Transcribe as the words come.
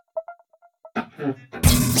Hey,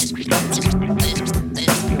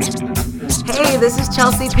 this is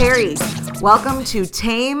Chelsea Perry. Welcome to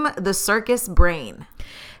Tame the Circus Brain.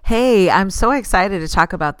 Hey, I'm so excited to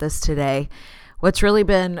talk about this today. What's really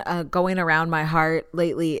been going around my heart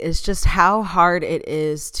lately is just how hard it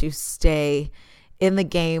is to stay in the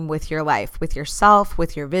game with your life, with yourself,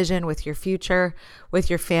 with your vision, with your future, with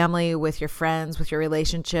your family, with your friends, with your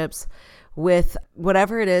relationships, with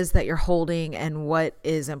whatever it is that you're holding and what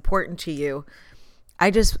is important to you. I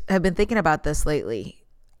just have been thinking about this lately.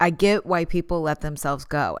 I get why people let themselves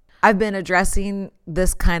go. I've been addressing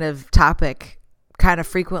this kind of topic kind of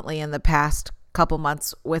frequently in the past couple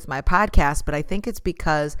months with my podcast, but I think it's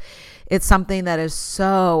because it's something that is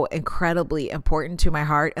so incredibly important to my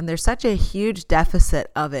heart, and there's such a huge deficit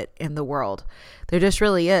of it in the world. There just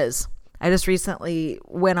really is. I just recently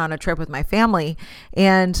went on a trip with my family,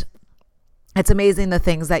 and it's amazing the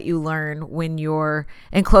things that you learn when you're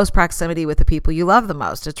in close proximity with the people you love the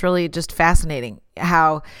most. It's really just fascinating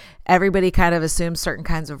how everybody kind of assumes certain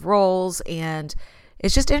kinds of roles, and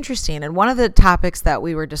it's just interesting. And one of the topics that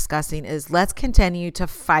we were discussing is let's continue to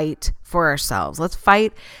fight for ourselves. Let's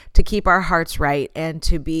fight to keep our hearts right and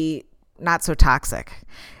to be not so toxic.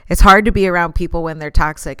 It's hard to be around people when they're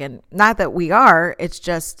toxic, and not that we are, it's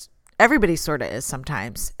just everybody sort of is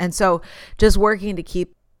sometimes. And so just working to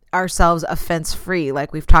keep ourselves offense free,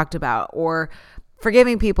 like we've talked about, or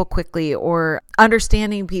forgiving people quickly, or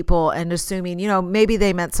understanding people and assuming, maybe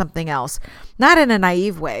they meant something else, not in a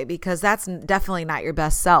naive way, because that's definitely not your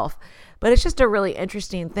best self. But it's just a really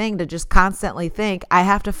interesting thing to just constantly think, I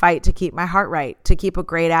have to fight to keep my heart right, to keep a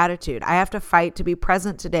great attitude. I have to fight to be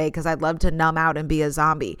present today because I'd love to numb out and be a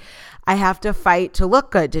zombie. I have to fight to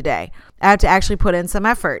look good today. I have to actually put in some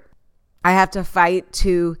effort. I have to fight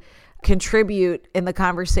to contribute in the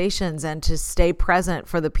conversations and to stay present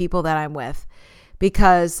for the people that I'm with,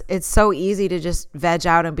 because it's so easy to just veg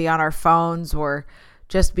out and be on our phones or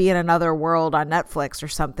just be in another world on Netflix or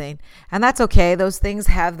something. And that's okay. Those things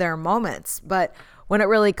have their moments. But when it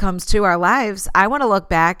really comes to our lives, I want to look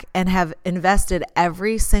back and have invested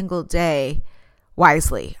every single day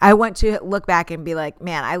wisely. I want to look back and be like,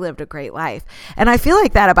 man, I lived a great life. And I feel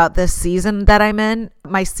like that about this season that I'm in.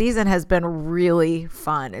 My season has been really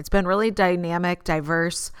fun. It's been really dynamic,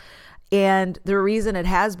 diverse. And the reason it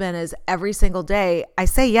has been is every single day I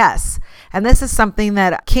say yes. And this is something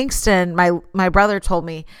that Kingston, my brother, told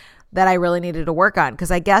me that I really needed to work on,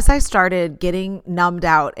 because I guess I started getting numbed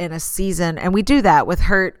out in a season. And we do that with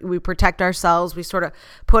hurt. We protect ourselves. We sort of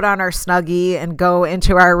put on our Snuggie and go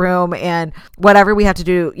into our room and whatever we have to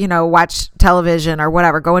do, watch television or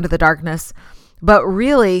whatever, go into the darkness. But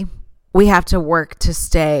really, we have to work to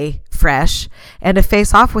stay fresh and to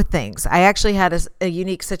face off with things. I actually had a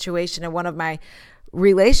unique situation in one of my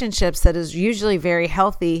relationships that is usually very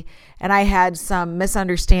healthy, and I had some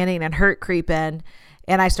misunderstanding and hurt creep in,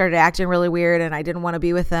 and I started acting really weird, and I didn't want to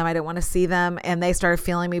be with them. I didn't want to see them, and they started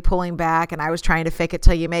feeling me pulling back, and I was trying to fake it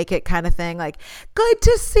till you make it kind of thing, like, good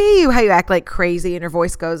to see you, how you act like crazy and your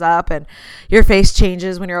voice goes up and your face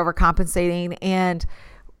changes when you're overcompensating. And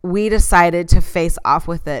we decided to face off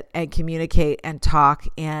with it and communicate and talk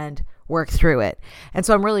and work through it. And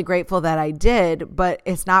so I'm really grateful that I did, but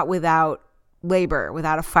it's not without labor,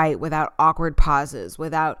 without a fight, without awkward pauses,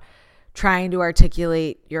 without trying to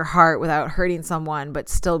articulate your heart without hurting someone, but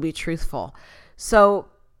still be truthful. So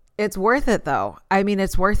it's worth it though. I mean,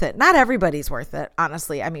 it's worth it. Not everybody's worth it,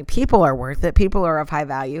 honestly. I mean, people are worth it. People are of high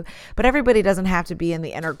value, but everybody doesn't have to be in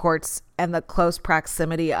the inner courts and the close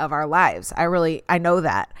proximity of our lives. I know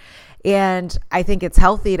that. And I think it's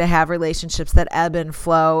healthy to have relationships that ebb and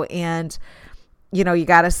flow, and, you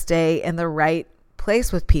got to stay in the right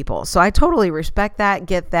place with people. So I totally respect that,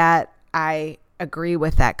 get that. I agree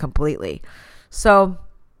with that completely. So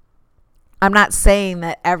I'm not saying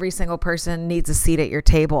that every single person needs a seat at your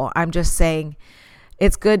table. I'm just saying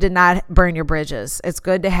it's good to not burn your bridges. It's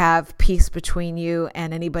good to have peace between you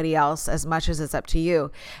and anybody else as much as it's up to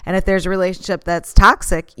you. And if there's a relationship that's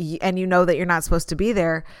toxic and you know that you're not supposed to be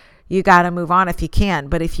there, you got to move on if you can.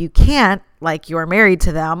 But if you can't, like you're married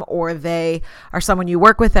to them, or they are someone you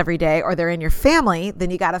work with every day, or they're in your family, then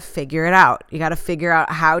you got to figure it out. You got to figure out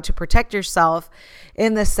how to protect yourself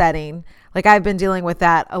in this setting. Like I've been dealing with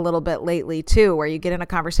that a little bit lately too, where you get in a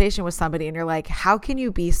conversation with somebody and you're like, how can you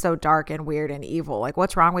be so dark and weird and evil? Like,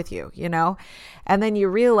 what's wrong with you? And then you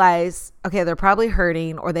realize, okay, they're probably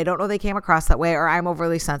hurting, or they don't know they came across that way, or I'm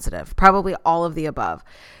overly sensitive, probably all of the above.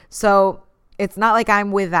 So it's not like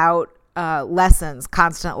I'm without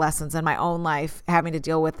constant lessons in my own life, having to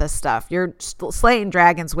deal with this stuff. You're slaying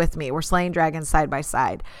dragons with me. We're slaying dragons side by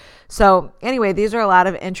side. So anyway, these are a lot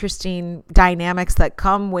of interesting dynamics that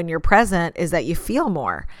come when you're present, is that you feel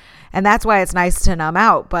more. And that's why it's nice to numb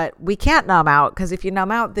out, but we can't numb out, because if you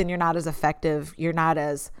numb out, then you're not as effective. You're not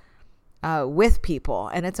as with people.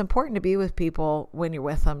 And it's important to be with people when you're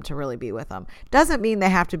with them, to really be with them. Doesn't mean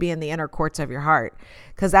they have to be in the inner courts of your heart,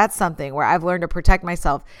 because that's something where I've learned to protect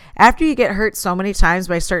myself. After you get hurt so many times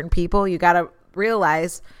by certain people, you got to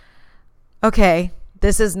realize, okay,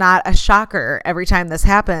 this is not a shocker. Every time this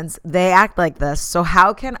happens, they act like this. So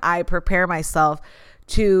how can I prepare myself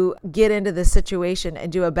to get into this situation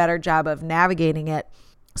and do a better job of navigating it?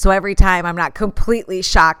 So every time I'm not completely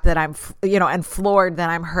shocked that I'm, and floored that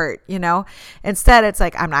I'm hurt, instead it's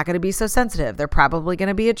like, I'm not going to be so sensitive. They're probably going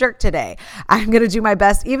to be a jerk today. I'm going to do my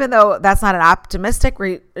best, even though that's not an optimistic,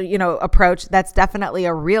 approach. That's definitely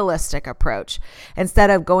a realistic approach. Instead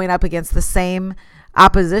of going up against the same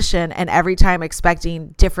opposition and every time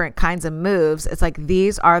expecting different kinds of moves, it's like,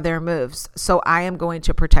 these are their moves. So I am going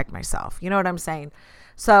to protect myself. You know what I'm saying?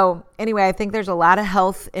 So anyway, I think there's a lot of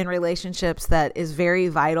health in relationships that is very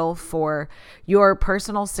vital for your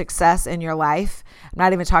personal success in your life. I'm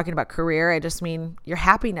not even talking about career. I just mean your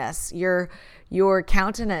happiness, your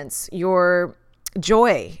countenance, your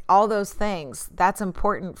joy, all those things. That's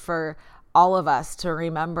important for all of us to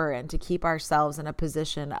remember and to keep ourselves in a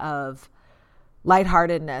position of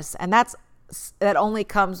lightheartedness. And that only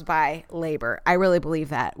comes by labor. I really believe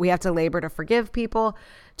that. We have to labor to forgive people,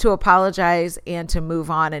 to apologize, and to move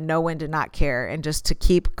on, and know when to not care, and just to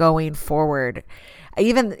keep going forward.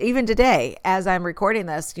 Even today, as I'm recording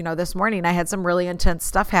this, this morning I had some really intense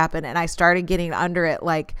stuff happen, and I started getting under it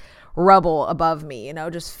like rubble above me,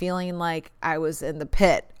 just feeling like I was in the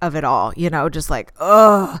pit of it all, just like,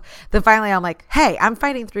 ugh. Then finally I'm like, hey, I'm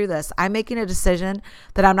fighting through this. I'm making a decision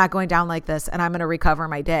that I'm not going down like this, and I'm going to recover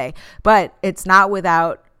my day. But it's not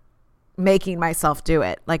without making myself do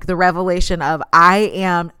it. Like the revelation of, I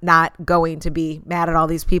am not going to be mad at all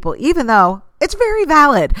these people, even though it's very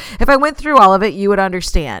valid. If I went through all of it, you would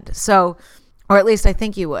understand. So, or at least I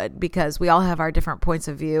think you would, because we all have our different points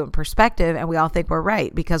of view and perspective, and we all think we're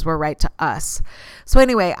right because we're right to us. So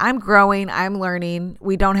anyway, I'm growing, I'm learning.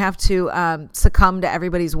 We don't have to succumb to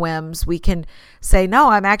everybody's whims. We can say, no,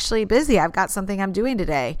 I'm actually busy. I've got something I'm doing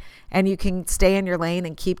today. And you can stay in your lane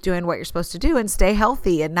and keep doing what you're supposed to do and stay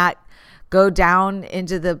healthy and not go down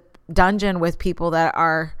into the dungeon with people that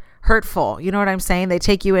are hurtful. You know what I'm saying? They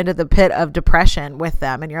take you into the pit of depression with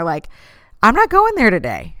them, and you're like, I'm not going there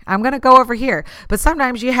today. I'm going to go over here. But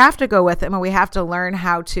sometimes you have to go with them, and we have to learn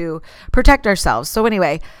how to protect ourselves. So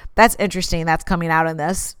anyway, that's interesting. That's coming out in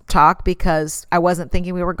this talk, because I wasn't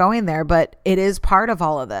thinking we were going there, but it is part of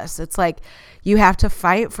all of this. It's like, you have to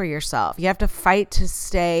fight for yourself. You have to fight to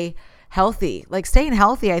stay healthy. Like, staying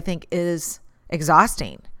healthy, I think, is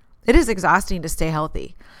exhausting. It is exhausting to stay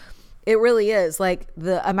healthy. It really is. Like,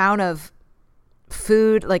 the amount of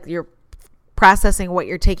food, like you're processing what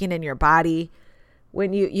you're taking in your body.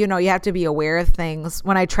 When you have to be aware of things.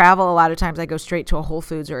 When I travel, a lot of times I go straight to a Whole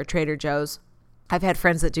Foods or a Trader Joe's. I've had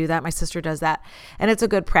friends that do that. My sister does that. And it's a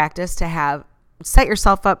good practice to set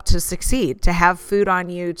yourself up to succeed, to have food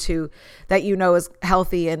on you that is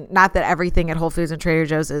healthy, and not that everything at Whole Foods and Trader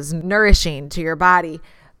Joe's is nourishing to your body,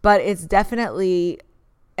 but it's definitely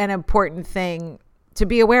an important thing to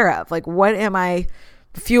be aware of. Like, what am I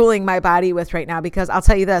fueling my body with right now? Because I'll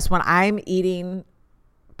tell you this, when I'm eating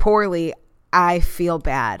poorly, I feel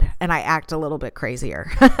bad and I act a little bit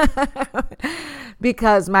crazier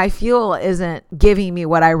because my fuel isn't giving me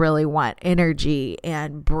what I really want, energy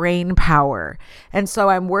and brain power. And so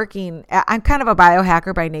I'm kind of a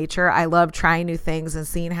biohacker by nature. I love trying new things and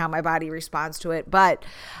seeing how my body responds to it. But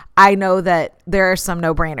I know that there are some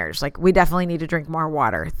no-brainers. Like, we definitely need to drink more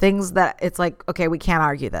water. Things that it's like, okay, we can't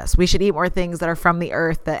argue this. We should eat more things that are from the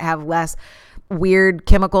earth, that have less weird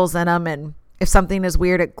chemicals in them. And if something is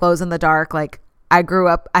weird, it glows in the dark. Like, I grew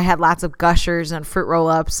up, I had lots of Gushers and fruit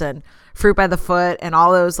roll-ups and fruit by the foot and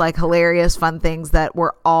all those like hilarious fun things that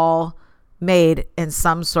were all made in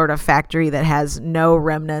some sort of factory that has no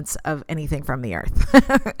remnants of anything from the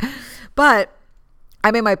earth. But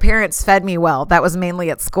I mean, my parents fed me well. That was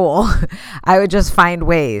mainly at school. I would just find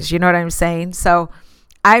ways, you know what I'm saying? So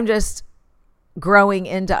I'm just growing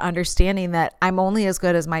into understanding that I'm only as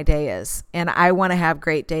good as my day is, and I want to have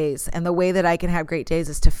great days. And the way that I can have great days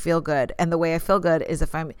is to feel good. And the way I feel good is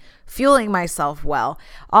if I'm fueling myself well.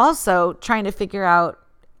 Also, trying to figure out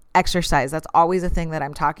exercise. That's always a thing that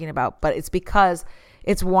I'm talking about, but it's because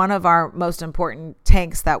it's one of our most important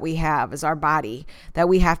tanks that we have is our body, that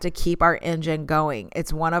we have to keep our engine going.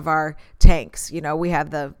 It's one of our tanks. We have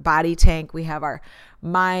the body tank, we have our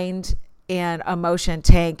mind and emotion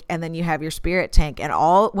tank, and then you have your spirit tank. And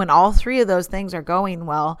when all three of those things are going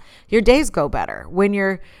well, your days go better. When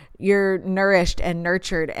you're nourished and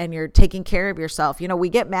nurtured and you're taking care of yourself. We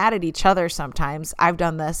get mad at each other sometimes. I've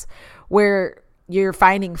done this where you're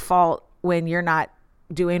finding fault when you're not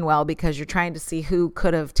doing well because you're trying to see who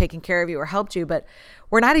could have taken care of you or helped you, but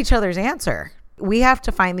we're not each other's answer. We have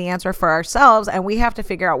to find the answer for ourselves, and we have to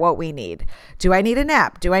figure out what we need. Do I need a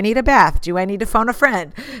nap? Do I need a bath? Do I need to phone a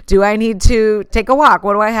friend? Do I need to take a walk?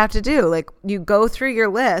 What do I have to do? Like, you go through your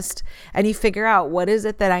list and you figure out what is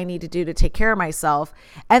it that I need to do to take care of myself.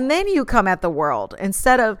 And then you come at the world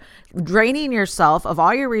instead of draining yourself of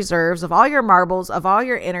all your reserves, of all your marbles, of all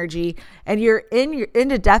your energy, and you're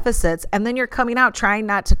into deficits. And then you're coming out trying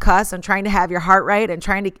not to cuss and trying to have your heart right and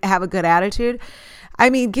trying to have a good attitude. I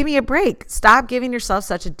mean, give me a break. Stop giving yourself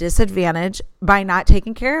such a disadvantage by not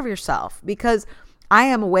taking care of yourself, because I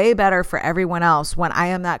am way better for everyone else when I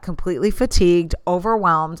am not completely fatigued,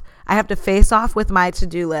 overwhelmed. I have to face off with my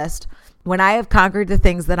to-do list. When I have conquered the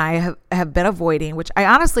things that I have been avoiding, which I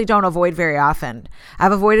honestly don't avoid very often.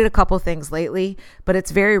 I've avoided a couple things lately, but it's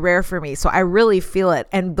very rare for me. So I really feel it.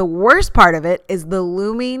 And the worst part of it is the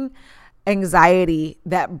looming anxiety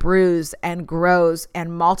that brews and grows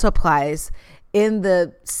and multiplies in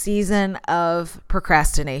the season of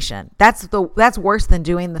procrastination. That's worse than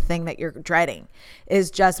doing the thing that you're dreading, is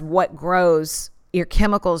just what grows. Your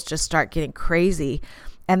chemicals just start getting crazy.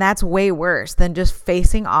 And that's way worse than just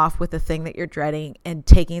facing off with the thing that you're dreading and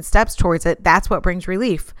taking steps towards it. That's what brings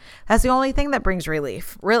relief. That's the only thing that brings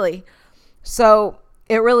relief, really. So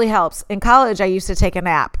it really helps. In college, I used to take a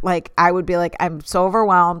nap. Like, I would be like, I'm so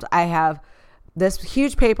overwhelmed. I have this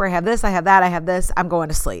huge paper. I have this, I have that, I have this. I'm going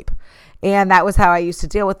to sleep. And that was how I used to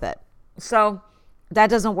deal with it. So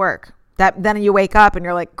that doesn't work. Then you wake up and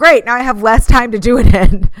you're like, great, now I have less time to do it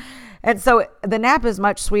in. And so the nap is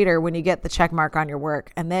much sweeter when you get the check mark on your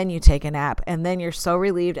work, and then you take a nap, and then you're so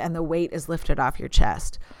relieved and the weight is lifted off your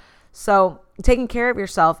chest. So taking care of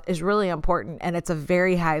yourself is really important, and it's a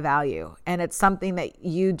very high value. And it's something that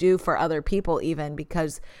you do for other people, even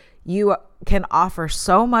because you can offer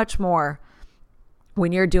so much more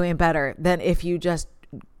when you're doing better than if you just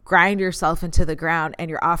grind yourself into the ground and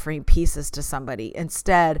you're offering pieces to somebody.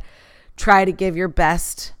 Instead, try to give your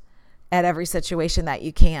best at every situation that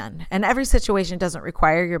you can. And every situation doesn't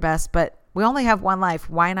require your best, but we only have one life.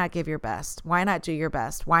 Why not give your best? Why not do your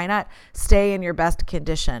best? Why not stay in your best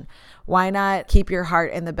condition? Why not keep your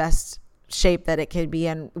heart in the best shape that it can be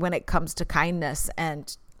in when it comes to kindness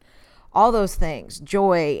and all those things,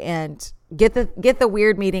 joy, and get the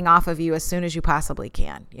weird meeting off of you as soon as you possibly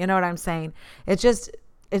can. You know what I'm saying? It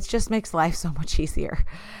just makes life so much easier.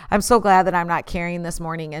 I'm so glad that I'm not carrying this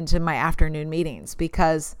morning into my afternoon meetings,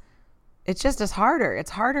 because it's just as harder.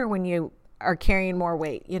 It's harder when you are carrying more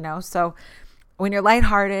weight, So when you're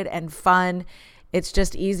lighthearted and fun, it's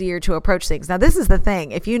just easier to approach things. Now, this is the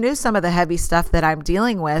thing. If you knew some of the heavy stuff that I'm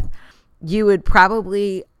dealing with, you would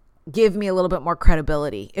probably give me a little bit more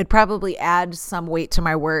credibility. It'd probably add some weight to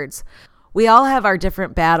my words. We all have our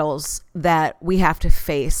different battles that we have to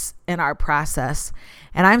face in our process.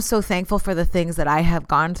 And I'm so thankful for the things that I have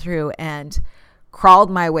gone through and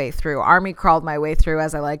crawled my way through, army crawled my way through,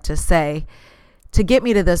 as I like to say, to get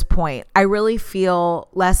me to this point. I really feel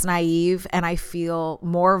less naive, and I feel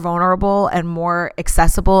more vulnerable and more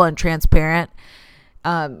accessible and transparent.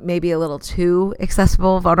 Maybe a little too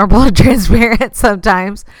accessible, vulnerable, and transparent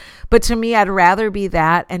sometimes. But to me, I'd rather be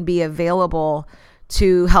that and be available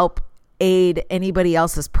to help aid anybody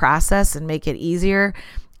else's process and make it easier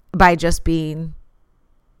by just being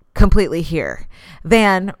completely here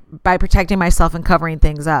than by protecting myself and covering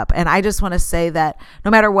things up. And I just want to say that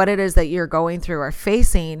no matter what it is that you're going through or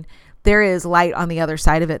facing, there is light on the other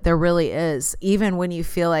side of it. There really is. Even when you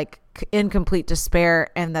feel like in complete despair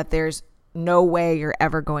and that there's no way you're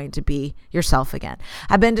ever going to be yourself again.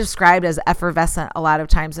 I've been described as effervescent a lot of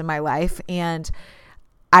times in my life, and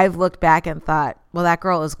I've looked back and thought, well, that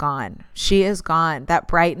girl is gone. She is gone. That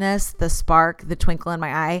brightness, the spark, the twinkle in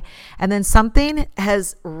my eye. And then something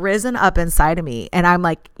has risen up inside of me. And I'm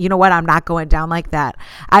like, you know what? I'm not going down like that.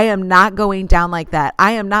 I am not going down like that.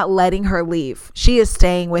 I am not letting her leave. She is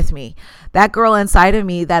staying with me. That girl inside of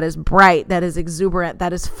me that is bright, that is exuberant,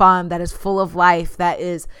 that is fun, that is full of life, that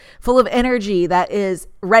is full of energy, that is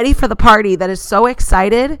ready for the party, that is so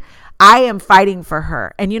excited. I am fighting for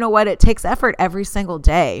her. And you know what? It takes effort every single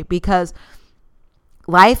day, because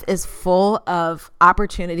Life is full of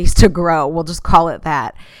opportunities to grow. We'll just call it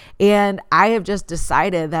that. And I have just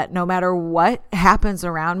decided that no matter what happens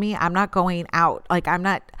around me, I'm not going out. I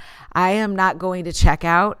am not going to check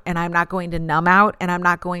out, and I'm not going to numb out, and I'm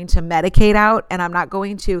not going to medicate out, and I'm not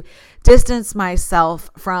going to distance myself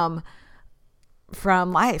from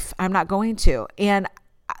life. I'm not going to. And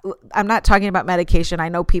I'm not talking about medication. I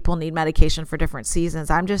know people need medication for different seasons.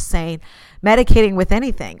 I'm just saying medicating with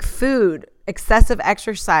anything: food, excessive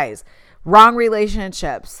exercise, wrong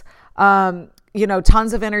relationships,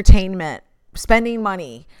 tons of entertainment, spending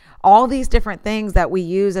money, all these different things that we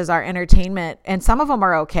use as our entertainment. And some of them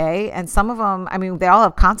are okay. And some of them, they all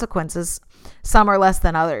have consequences. Some are less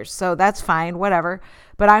than others. So that's fine, whatever.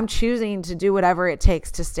 But I'm choosing to do whatever it takes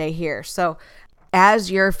to stay here. So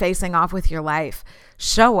as you're facing off with your life,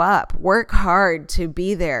 show up, work hard to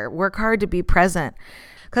be there, work hard to be present.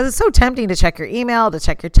 Because it's so tempting to check your email, to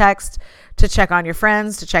check your text, to check on your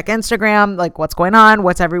friends, to check Instagram, like what's going on,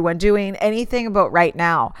 what's everyone doing, anything about right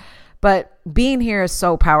now. But being here is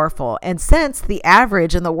so powerful. And since the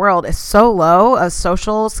average in the world is so low of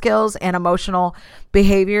social skills and emotional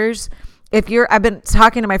behaviors, I've been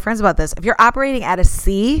talking to my friends about this. If you're operating at a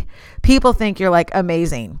C, people think you're like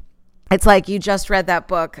amazing. It's like you just read that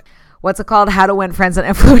book. What's it called? How to Win Friends and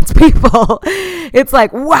Influence People. It's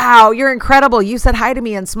like, wow, you're incredible. You said hi to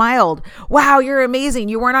me and smiled. Wow, you're amazing.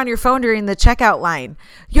 You weren't on your phone during the checkout line.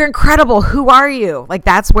 You're incredible. Who are you? Like,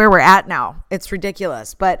 that's where we're at now. It's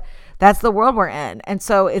ridiculous, but that's the world we're in. And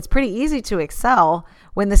so it's pretty easy to excel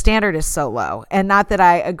when the standard is so low. And not that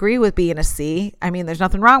I agree with being a C. There's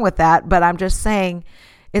nothing wrong with that, but I'm just saying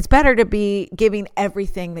it's better to be giving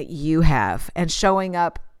everything that you have and showing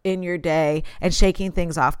up in your day and shaking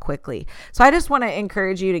things off quickly. So I just want to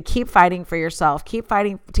encourage you to keep fighting for yourself, keep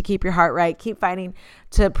fighting to keep your heart right, keep fighting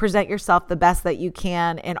to present yourself the best that you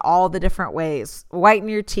can in all the different ways. Whiten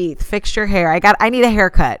your teeth, fix your hair. I need a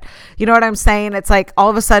haircut. You know what I'm saying? It's like all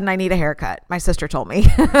of a sudden I need a haircut. My sister told me.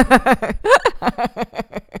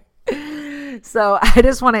 So I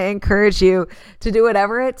just want to encourage you to do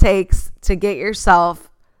whatever it takes to get yourself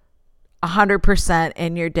 100%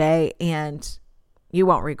 in your day, and you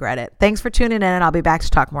won't regret it. Thanks for tuning in, and I'll be back to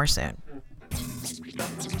talk more soon.